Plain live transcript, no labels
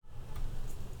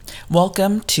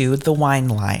Welcome to The Wine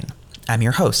Line. I'm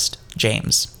your host,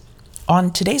 James.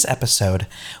 On today's episode,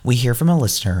 we hear from a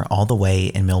listener all the way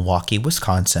in Milwaukee,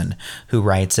 Wisconsin, who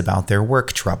writes about their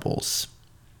work troubles.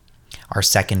 Our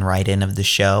second write-in of the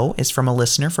show is from a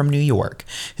listener from New York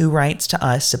who writes to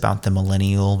us about the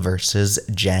millennial versus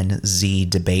Gen Z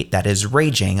debate that is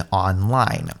raging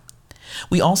online.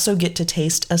 We also get to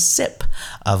taste a sip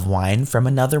of wine from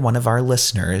another one of our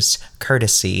listeners,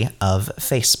 courtesy of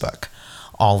Facebook.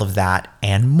 All of that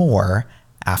and more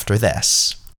after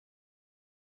this.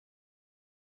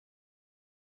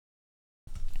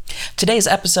 Today's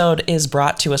episode is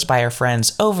brought to us by our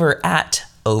friends over at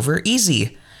Over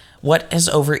Easy. What is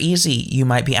Over Easy, you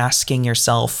might be asking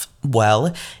yourself?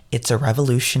 Well, it's a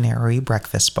revolutionary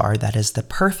breakfast bar that is the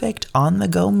perfect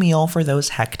on-the-go meal for those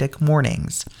hectic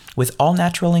mornings. With all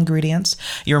natural ingredients,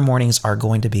 your mornings are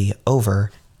going to be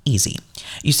over easy.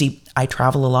 You see, I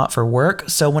travel a lot for work,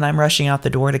 so when I'm rushing out the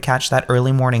door to catch that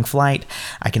early morning flight,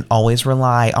 I can always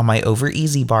rely on my Over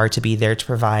Easy bar to be there to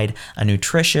provide a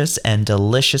nutritious and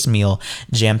delicious meal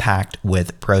jam-packed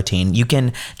with protein. You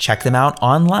can check them out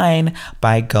online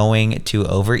by going to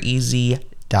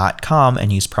overeasy.com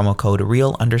and use promo code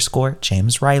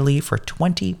real_James Riley for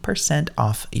 20%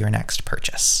 off your next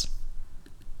purchase.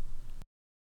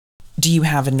 Do you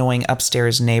have annoying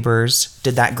upstairs neighbors?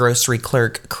 Did that grocery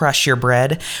clerk crush your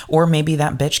bread? Or maybe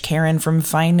that bitch Karen from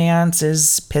finance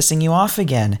is pissing you off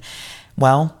again?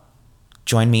 Well,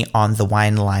 join me on The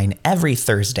Wine Line every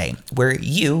Thursday, where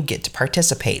you get to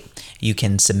participate. You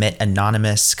can submit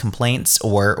anonymous complaints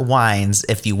or whines,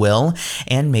 if you will,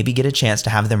 and maybe get a chance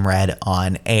to have them read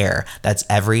on air. That's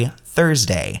every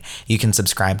Thursday. You can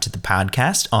subscribe to the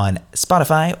podcast on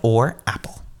Spotify or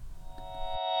Apple.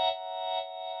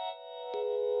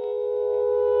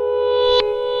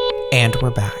 And we're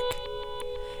back.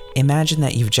 Imagine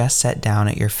that you've just sat down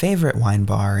at your favorite wine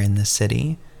bar in the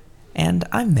city, and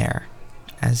I'm there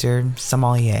as your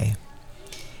sommelier.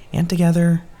 And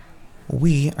together,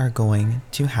 we are going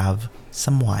to have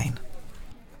some wine.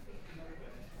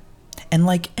 And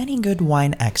like any good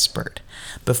wine expert,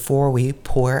 before we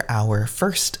pour our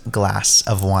first glass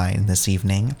of wine this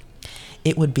evening,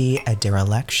 it would be a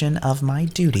dereliction of my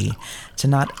duty to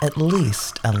not at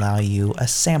least allow you a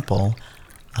sample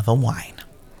of a wine.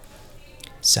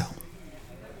 So,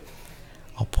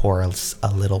 I'll pour a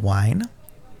little wine.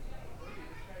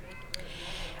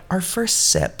 Our first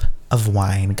sip of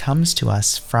wine comes to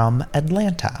us from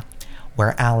Atlanta,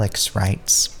 where Alex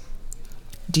writes,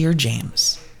 "Dear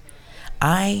James,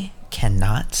 I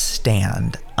cannot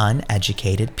stand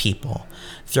uneducated people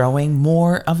throwing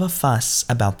more of a fuss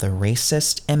about the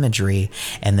racist imagery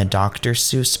in the Dr.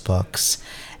 Seuss books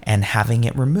and having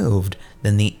it removed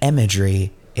than the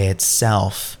imagery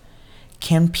itself.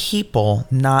 Can people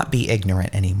not be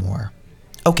ignorant anymore?"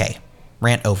 Okay,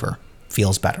 rant over.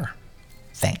 Feels better.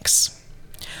 Thanks.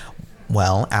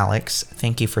 Well, Alex,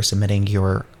 thank you for submitting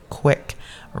your quick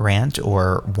rant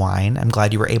or whine. I'm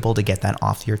glad you were able to get that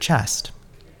off your chest.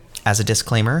 As a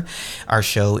disclaimer, our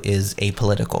show is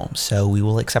apolitical, so we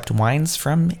will accept whines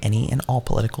from any and all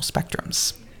political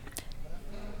spectrums.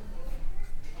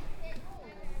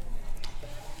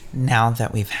 Now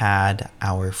that we've had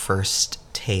our first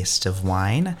taste of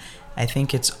wine, I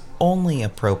think it's only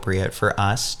appropriate for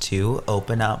us to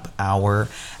open up our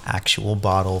actual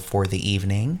bottle for the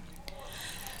evening.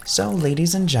 So,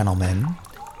 ladies and gentlemen,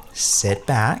 sit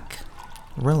back,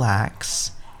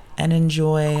 relax, and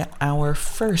enjoy our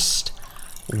first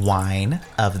wine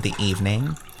of the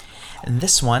evening. And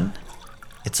this one,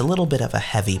 it's a little bit of a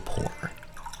heavy pour.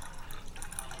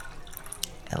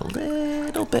 A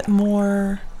little bit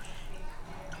more.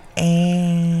 And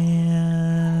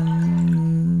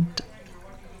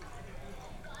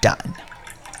done.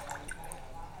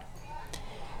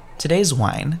 Today's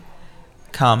wine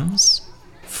comes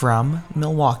from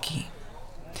Milwaukee,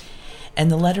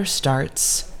 and the letter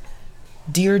starts,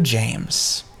 "Dear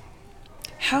James,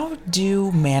 how do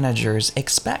managers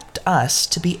expect us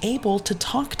to be able to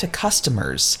talk to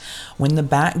customers when the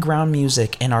background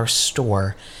music in our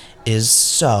store is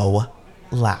so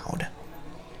loud?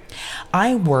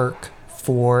 I work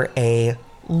for a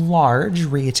large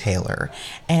retailer,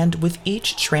 and with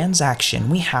each transaction,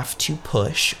 we have to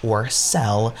push or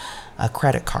sell a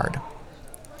credit card.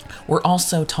 We're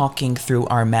also talking through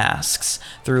our masks,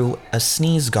 through a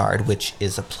sneeze guard, which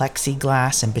is a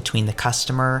plexiglass in between the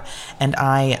customer and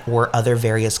I, or other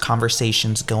various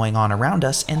conversations going on around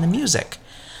us, and the music.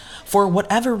 For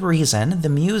whatever reason, the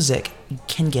music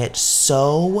can get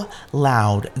so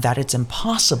loud that it's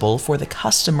impossible for the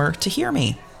customer to hear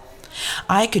me.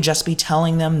 I could just be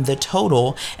telling them the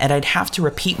total and I'd have to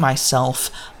repeat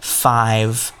myself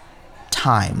 5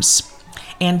 times.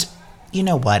 And you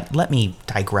know what? Let me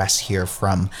digress here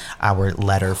from our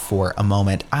letter for a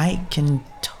moment. I can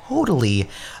totally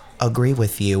agree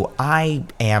with you. I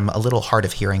am a little hard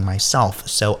of hearing myself,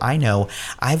 so I know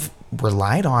I've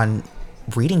relied on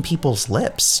reading people's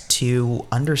lips to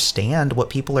understand what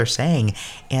people are saying,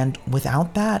 and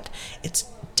without that, it's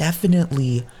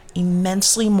definitely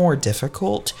immensely more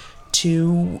difficult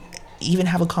to even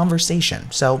have a conversation.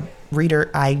 So,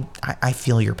 reader, I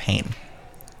feel your pain.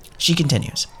 She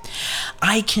continues,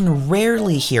 I can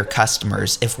rarely hear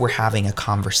customers if we're having a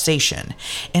conversation,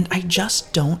 and I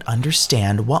just don't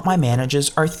understand what my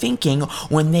managers are thinking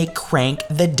when they crank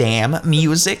the damn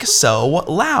music so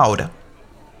loud.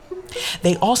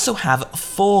 They also have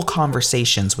full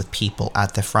conversations with people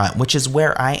at the front, which is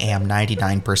where I am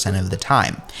 99% of the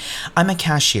time. I'm a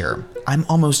cashier. I'm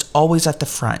almost always at the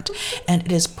front, and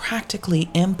it is practically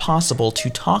impossible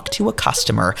to talk to a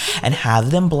customer and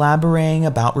have them blabbering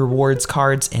about rewards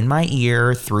cards in my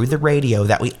ear through the radio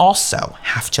that we also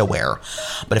have to wear.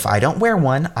 But if I don't wear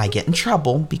one, I get in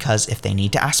trouble because if they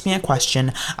need to ask me a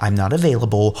question, I'm not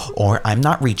available, or I'm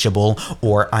not reachable,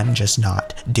 or I'm just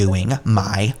not doing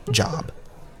my job.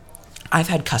 I've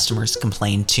had customers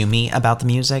complain to me about the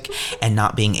music and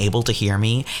not being able to hear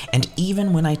me, and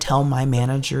even when I tell my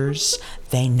managers,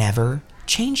 they never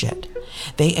change it.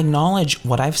 They acknowledge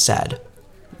what I've said,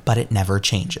 but it never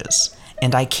changes.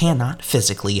 And I cannot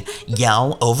physically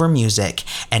yell over music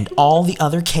and all the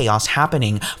other chaos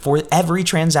happening for every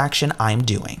transaction I'm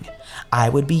doing. I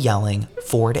would be yelling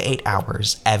 4 to 8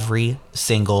 hours every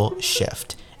single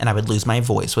shift, and I would lose my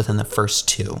voice within the first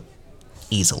 2,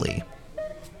 easily.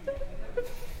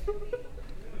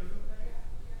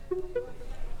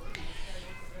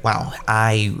 Wow,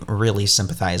 I really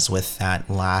sympathize with that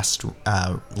last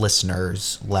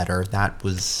listener's letter. That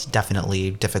was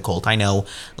definitely difficult. I know,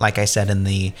 like I said in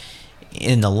the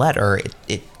letter,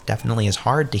 it definitely is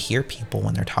hard to hear people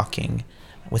when they're talking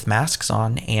with masks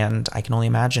on, and I can only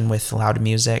imagine with loud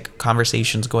music,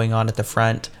 conversations going on at the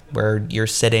front where you're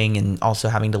sitting and also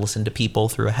having to listen to people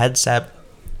through a headset,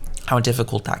 how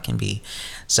difficult that can be.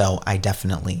 So I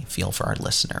definitely feel for our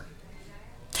listener.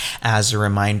 As a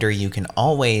reminder, you can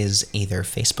always either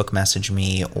Facebook message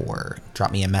me or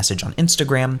drop me a message on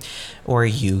Instagram, or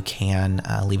you can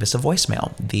leave us a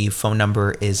voicemail. The phone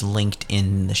number is linked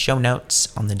in the show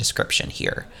notes on the description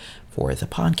here for the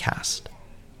podcast.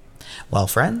 Well,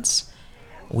 friends,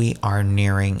 we are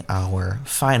nearing our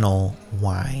final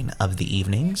wine of the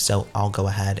evening, so I'll go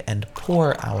ahead and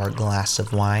pour our glass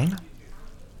of wine.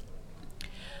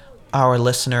 Our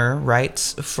listener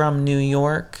writes from New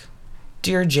York,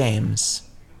 Dear James,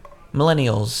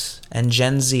 Millennials and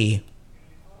Gen Z,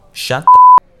 shut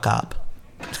the up.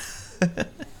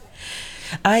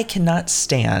 I cannot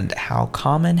stand how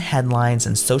common headlines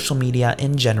and social media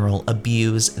in general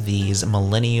abuse these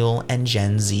Millennial and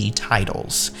Gen Z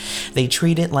titles. They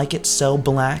treat it like it's so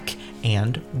black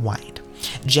and white.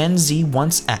 Gen Z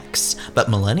wants X, but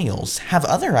Millennials have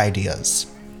other ideas.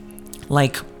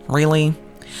 Like, really?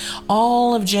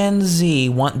 All of Gen Z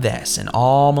want this, and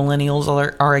all Millennials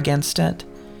are against it?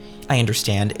 I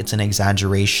understand it's an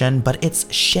exaggeration, but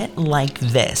it's shit like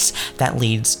this that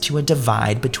leads to a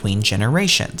divide between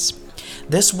generations.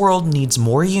 This world needs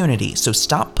more unity, so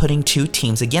stop putting two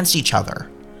teams against each other.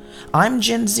 I'm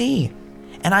Gen Z,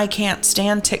 and I can't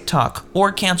stand TikTok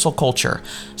or cancel culture.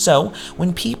 So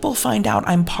when people find out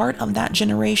I'm part of that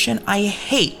generation, I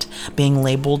hate being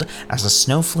labeled as a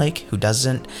snowflake who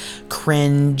doesn't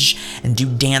cringe and do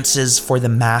dances for the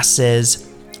masses.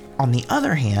 On the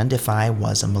other hand, if I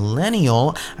was a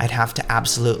millennial, I'd have to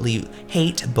absolutely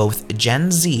hate both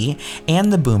Gen Z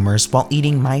and the boomers while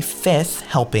eating my 5th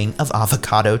helping of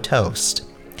avocado toast.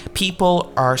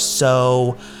 People are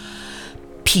so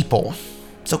people.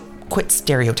 Quit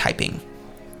stereotyping.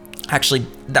 Actually,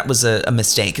 that was a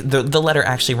mistake. The letter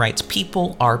actually writes,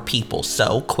 people are people,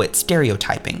 so quit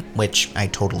stereotyping, which I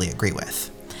totally agree with.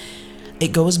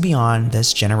 It goes beyond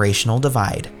this generational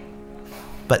divide.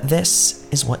 But this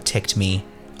is what ticked me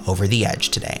over the edge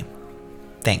today.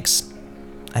 Thanks.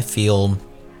 I feel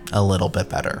a little bit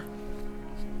better.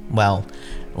 Well,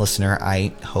 listener,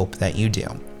 I hope that you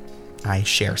do. I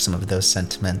share some of those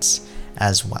sentiments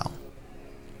as well.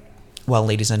 Well,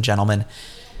 ladies and gentlemen,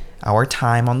 our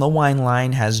time on the wine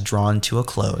line has drawn to a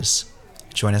close.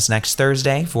 Join us next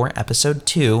Thursday for episode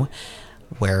 2,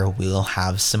 where we'll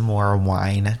have some more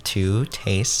wine to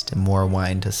taste and more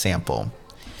wine to sample.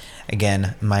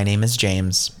 Again, my name is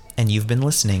James, and you've been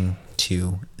listening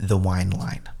to The Wine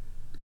Line.